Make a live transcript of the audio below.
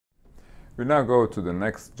We now go to the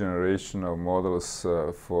next generation of models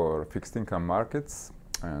for fixed income markets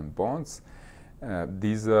and bonds.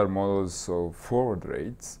 These are models of forward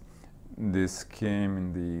rates. This came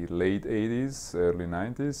in the late 80s, early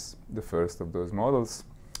 90s, the first of those models.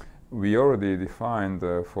 We already defined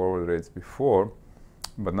forward rates before,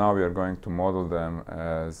 but now we are going to model them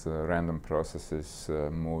as random processes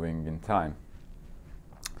moving in time.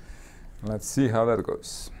 Let's see how that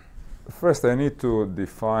goes. First, I need to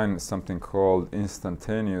define something called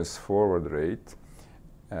instantaneous forward rate,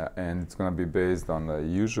 and it's going to be based on the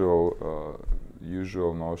usual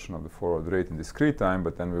notion of the forward rate in discrete time,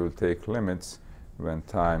 but then we will take limits when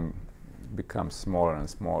time becomes smaller and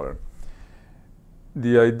smaller.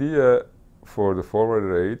 The idea for the forward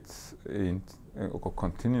rate in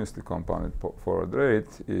continuously compounded forward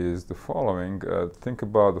rate is the following. Think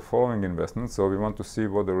about the following investment. So we want to see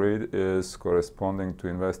what the rate is corresponding to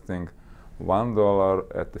investing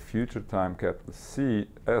 $1 at the future time capital C,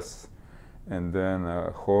 S, and then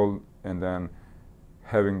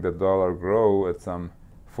having the dollar grow at some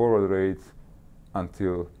forward rate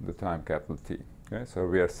until the time capital T. Okay, so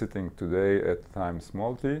we are sitting today at time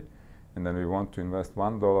small t, and then we want to invest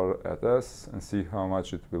 $1 at S and see how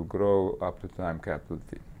much it will grow up to time capital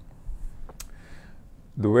T.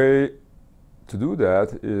 The way to do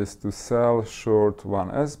that is to sell short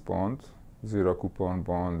one S bond, zero coupon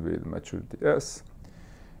bond with maturity S,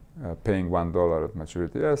 paying $1 at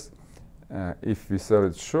maturity S. If we sell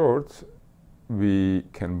it short, we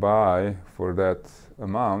can buy for that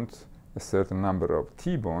amount a certain number of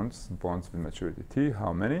T bonds, bonds with maturity T.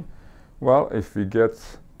 How many? Well, if we get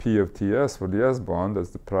P of TS for the S bond, that's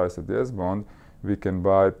the price of the S bond, we can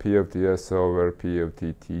buy P of TS over P of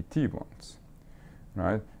T bonds,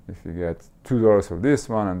 right? If you get $2 for this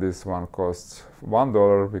one and this one costs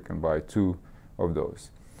 $1, we can buy 2 of those.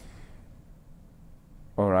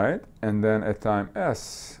 All right, and then at time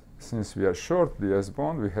S, since we are short the S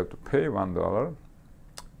bond, we have to pay $1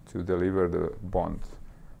 to deliver the bond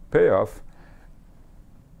payoff.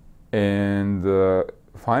 And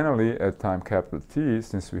finally, at time capital T,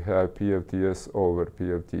 since we have P of TS over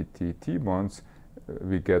P of T bonds,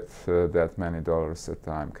 we get that many dollars at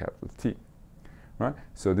time capital T. Right?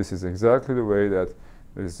 So this is exactly the way that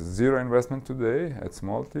there is zero investment today at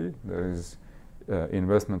small t. There is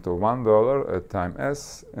investment of $1 at time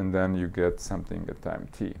S, and then you get something at time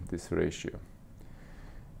T, this ratio.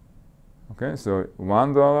 Okay, so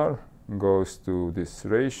 $1 goes to this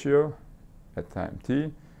ratio at time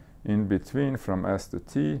T. In between, from S to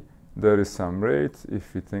T, there is some rate.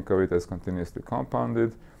 If we think of it as continuously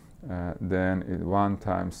compounded, then 1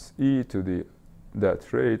 times e to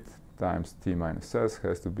that rate times t minus s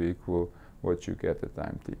has to be equal what you get at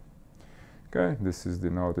time t. Okay, this is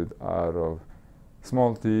denoted R of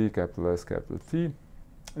small t, capital S, capital T,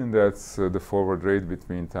 and that's the forward rate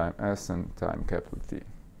between time S and time capital T.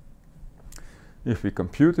 If we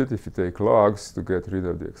compute it, if we take logs to get rid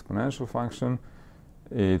of the exponential function,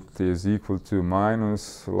 it is equal to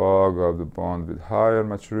minus log of the bond with higher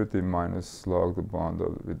maturity minus log the bond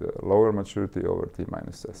with the lower maturity over t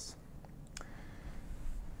minus s.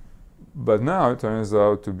 But now it turns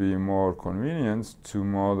out to be more convenient to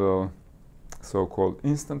model so-called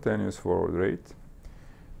instantaneous forward rate,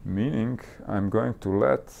 meaning I'm going to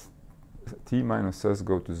let t minus s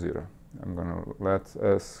go to 0. I'm going to let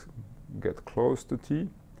s get close to t,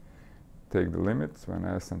 take the limits when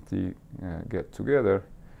s and t get together.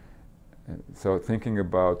 So thinking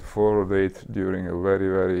about forward rate during a very,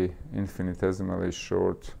 very infinitesimally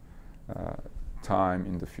short time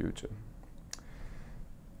in the future.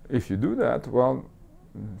 If you do that, well,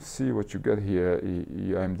 see what you get here.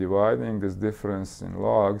 I'm dividing this difference in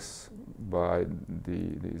logs by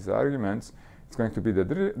these arguments. It's going to be the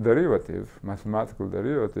derivative, mathematical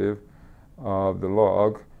derivative of the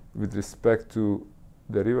log with respect to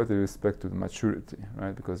derivative with respect to the maturity,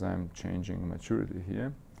 right? Because I'm changing maturity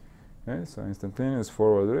here. Okay, so instantaneous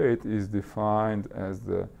forward rate is defined as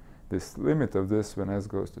this limit of this when s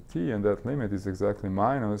goes to t, and that limit is exactly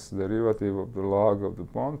minus the derivative of the log of the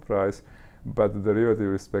bond price, but the derivative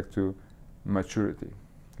with respect to maturity.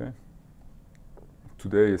 Okay,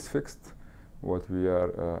 today is fixed. What we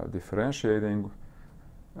are differentiating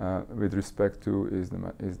with respect to is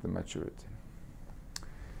the maturity.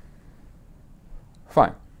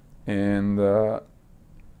 Fine, and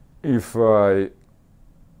if I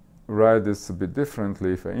write this a bit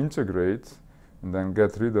differently, if I integrate and then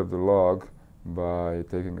get rid of the log by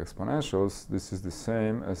taking exponentials, this is the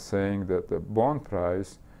same as saying that the bond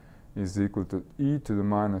price is equal to e to the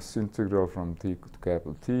minus integral from t to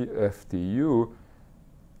capital T FTU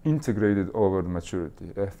integrated over the maturity,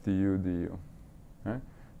 FTU du. Okay?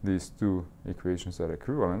 these two equations are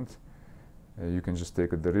equivalent, you can just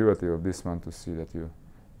take a derivative of this one to see that you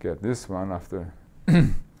get this one after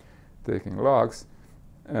taking logs.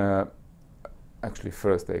 Actually,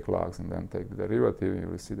 first take logs and then take the derivative. You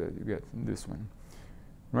will see that you get this one,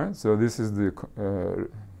 right? So this is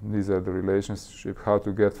these are the relationship how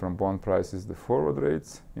to get from bond prices the forward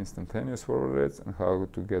rates, instantaneous forward rates, and how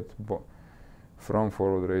to get from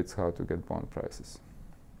forward rates how to get bond prices.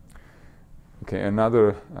 Okay,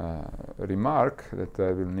 another remark that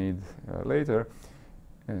I will need later.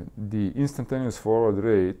 The instantaneous forward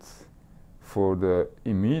rate for the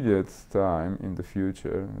immediate time in the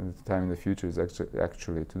future, the time in the future is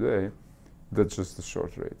actually today, that's just the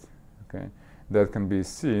short rate. Okay, that can be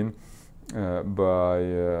seen by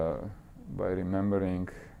remembering.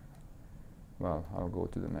 Well, I'll go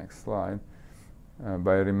to the next slide.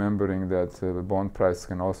 By remembering that the bond price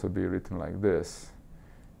can also be written like this.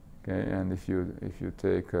 Okay, and if you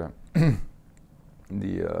take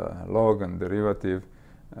the log and derivative,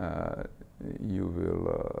 you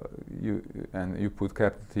put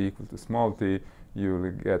capital T equal to small t, you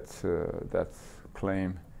will get that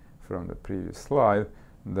claim from the previous slide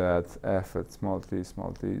that f at small t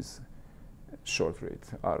is short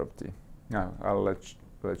rate R of t. Now I'll let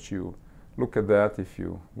you look at that if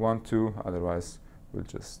you want to. Otherwise, we'll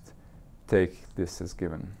just take this as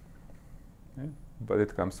given. Okay? But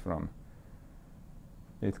it comes from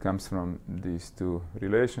these two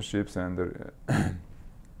relationships and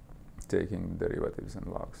taking derivatives and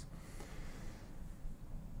logs.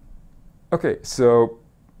 Okay, so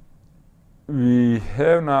we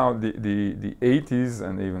have now the 80s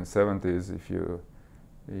and even 70s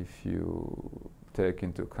if you take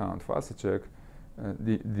into account Vasicek.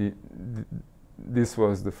 This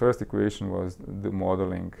was the first equation was the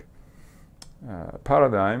modeling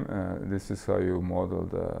paradigm. This is how you model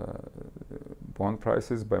the bond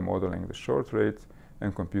prices by modeling the short rate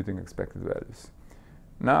and computing expected values.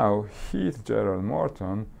 Now, Heath, Gerald,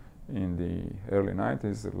 Morton in the early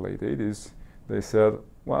 90s, or late 80s, they said,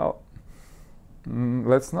 well,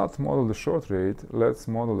 let's not model the short rate, let's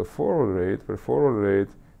model the forward rate, where forward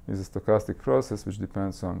rate is a stochastic process which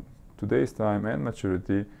depends on today's time and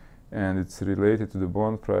maturity, and it's related to the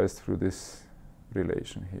bond price through this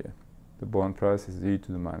relation here. The bond price is e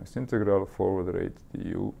to the minus integral forward rate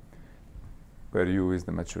du, where u is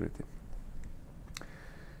the maturity.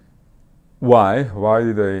 Why? Why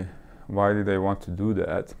did they want to do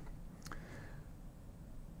that?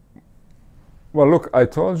 Well, look, I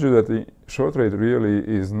told you that the short rate really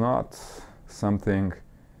is not something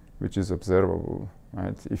which is observable,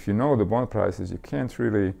 right? If you know the bond prices, you can't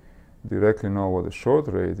really directly know what the short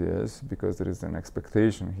rate is because there is an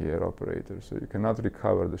expectation here operator. So you cannot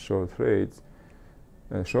recover the short rate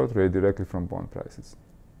directly from bond prices.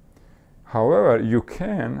 However, you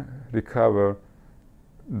can recover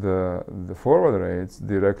the forward rates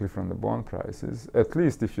directly from the bond prices, at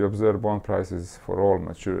least if you observe bond prices for all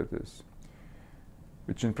maturities,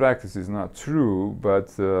 which in practice is not true,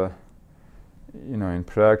 but in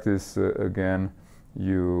practice, again,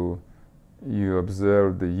 you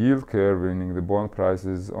observe the yield curve, meaning the bond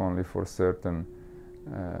prices only for certain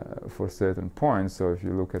points. So if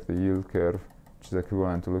you look at the yield curve, which is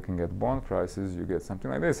equivalent to looking at bond prices, you get something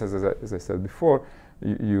like this. As I said before,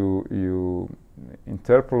 you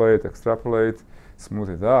interpolate, extrapolate, smooth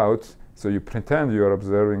it out. So you pretend you are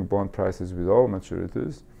observing bond prices with all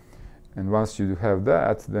maturities, and once you have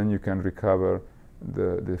that, then you can recover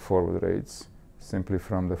the forward rates simply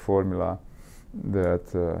from the formula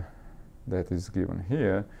that is given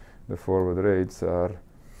here. The forward rates are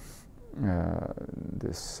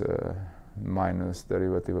this minus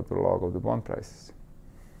derivative of the log of the bond prices,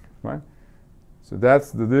 right? So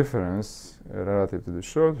that's the difference relative to the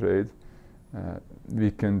short rate.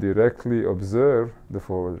 We can directly observe the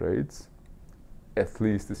forward rates, at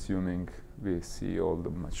least assuming we see all the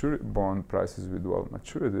bond prices with all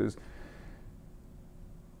maturities,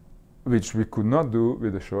 which we could not do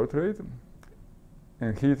with the short rate.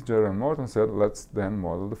 And Heath, Gerald, and Morton said, let's then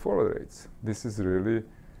model the forward rates. This is really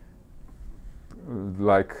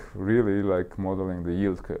like modeling the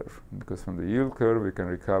yield curve, because from the yield curve we can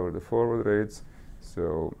recover the forward rates,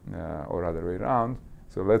 so or other way around.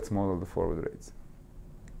 So let's model the forward rates.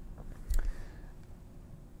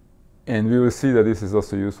 And we will see that this is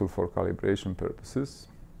also useful for calibration purposes,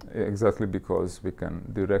 exactly because we can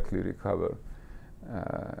directly recover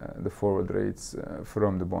the forward rates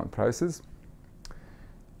from the bond prices.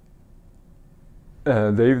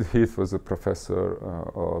 David Heath was a professor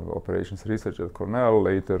of operations research at Cornell,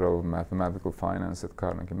 later of mathematical finance at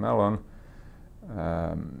Carnegie Mellon.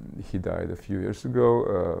 He died a few years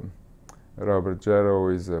ago. Robert Jarrow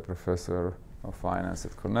is a professor of finance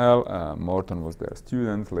at Cornell. Morton was their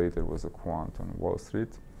student, later was a quant on Wall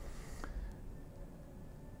Street.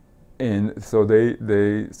 And so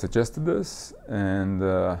they suggested this, and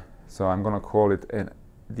so I'm going to call it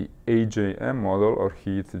the AJM model, or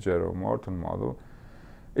Heath-Jarrow-Morton model.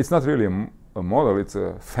 It's not really a model, it's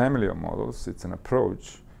a family of models, it's an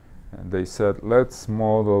approach. And they said, let's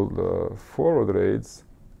model the forward rates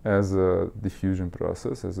as a diffusion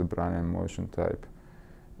process, as a Brownian motion type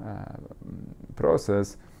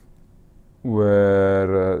process,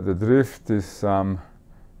 where the drift is some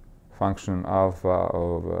function alpha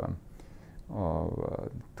of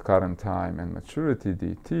current time and maturity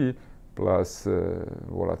dt plus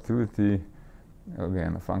volatility,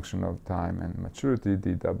 again a function of time and maturity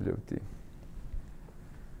dwt.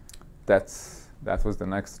 That was the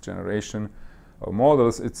next generation of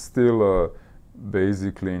models. It's still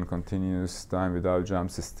basically in continuous time without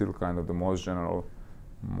jumps. Is still kind of the most general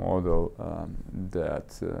model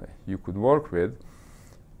that you could work with,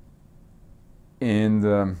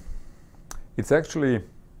 and it's actually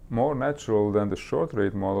more natural than the short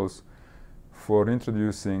rate models for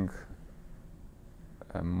introducing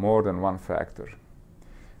more than one factor.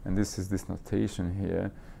 And this is this notation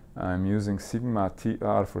here. I'm using sigma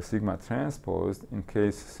tr for sigma transposed in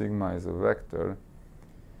case sigma is a vector,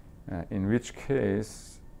 in which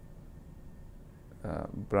case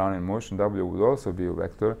Brownian motion W would also be a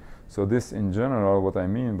vector. So this, in general, what I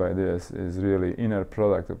mean by this is really inner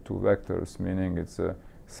product of two vectors, meaning it's a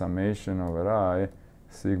summation over I,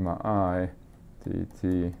 sigma I,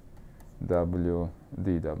 dt, w,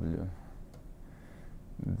 dw,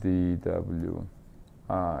 dw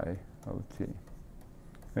I of t.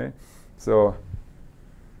 Okay, so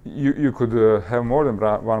you could have more than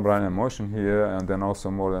one Brownian motion here, and then also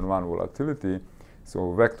more than one volatility.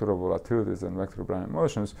 So vector of volatilities and vector of Brownian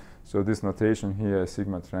motions. So this notation here,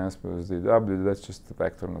 sigma transpose dw, that's just the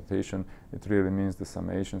vector notation. It really means the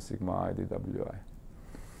summation sigma I dwi.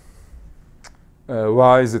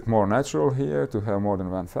 Why is it more natural here to have more than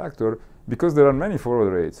one factor? Because there are many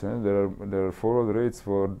forward rates. There are forward rates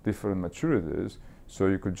for different maturities. So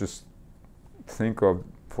you could just think of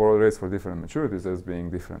forward rates for different maturities as being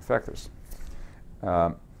different factors.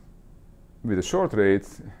 With a short rate,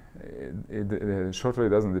 the short rate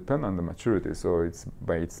doesn't depend on the maturity. So it's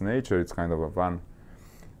by its nature, it's kind of a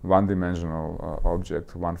one-dimensional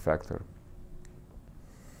object, one factor.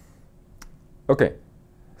 Okay.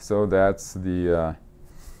 So that's the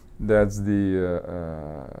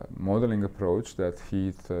modeling approach that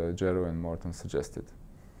Heath, Jarrow, and Morton suggested.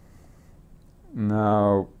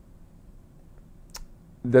 Now,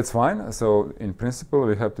 that's fine. So in principle,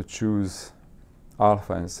 we have to choose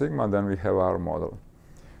alpha and sigma, then we have our model.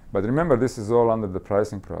 But remember, this is all under the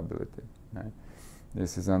pricing probability. Right?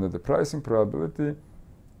 This is under the pricing probability,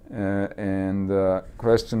 and the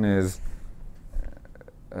question is,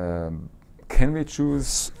 can we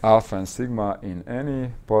choose alpha and sigma in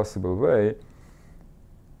any possible way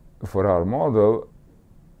for our model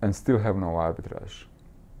and still have no arbitrage?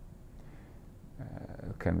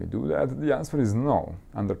 Can we do that? The answer is no.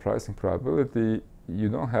 Under pricing probability, you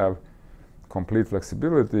don't have complete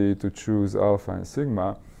flexibility to choose alpha and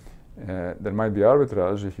sigma. There might be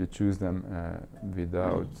arbitrage if you choose them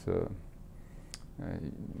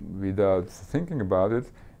without thinking about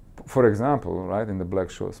it. For example, right, in the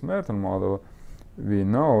Black-Scholes-Merton model, we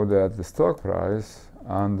know that the stock price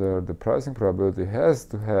under the pricing probability has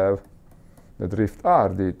to have the drift R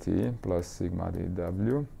dt plus sigma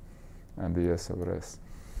dw and the S over S.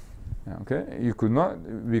 Okay, we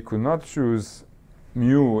could not choose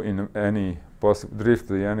mu in any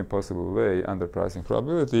drift in any possible way under pricing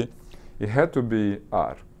probability. It had to be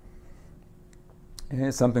R.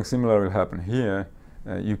 And something similar will happen here.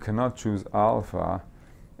 You cannot choose alpha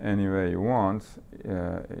any way you want.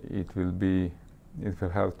 It will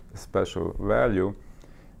have a special value.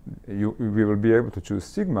 We will be able to choose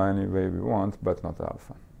sigma any way we want, but not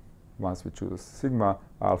alpha. Once we choose sigma,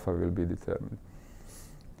 alpha will be determined.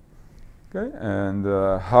 Okay, and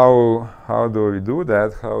how do we do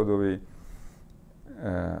that? How do we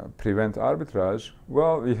prevent arbitrage?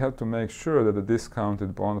 Well, we have to make sure that the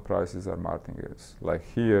discounted bond prices are martingales. Like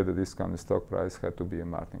here, the discounted stock price had to be a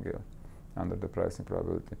martingale under the pricing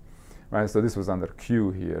probability. Right, so this was under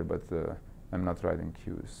Q here, but I'm not writing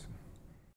Q's.